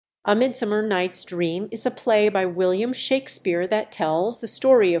A Midsummer Night's Dream is a play by William Shakespeare that tells the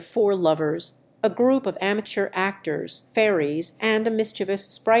story of four lovers, a group of amateur actors, fairies, and a mischievous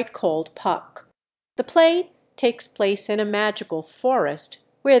sprite called Puck. The play takes place in a magical forest,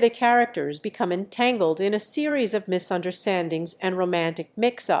 where the characters become entangled in a series of misunderstandings and romantic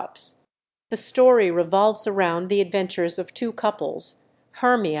mix-ups. The story revolves around the adventures of two couples,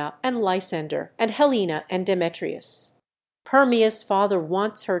 Hermia and Lysander, and Helena and Demetrius. Hermia's father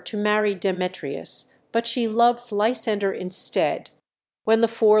wants her to marry Demetrius, but she loves Lysander instead. When the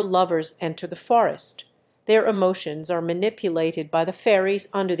four lovers enter the forest, their emotions are manipulated by the fairies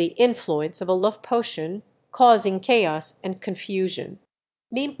under the influence of a love potion, causing chaos and confusion.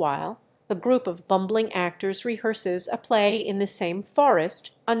 Meanwhile, a group of bumbling actors rehearses a play in the same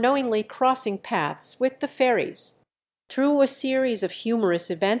forest, unknowingly crossing paths with the fairies. Through a series of humorous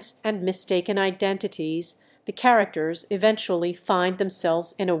events and mistaken identities, the characters eventually find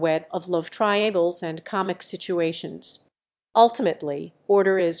themselves in a web of love triangles and comic situations. Ultimately,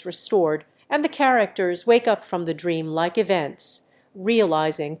 order is restored, and the characters wake up from the dream-like events,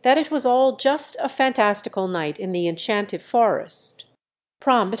 realizing that it was all just a fantastical night in the enchanted forest.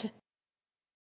 Prompt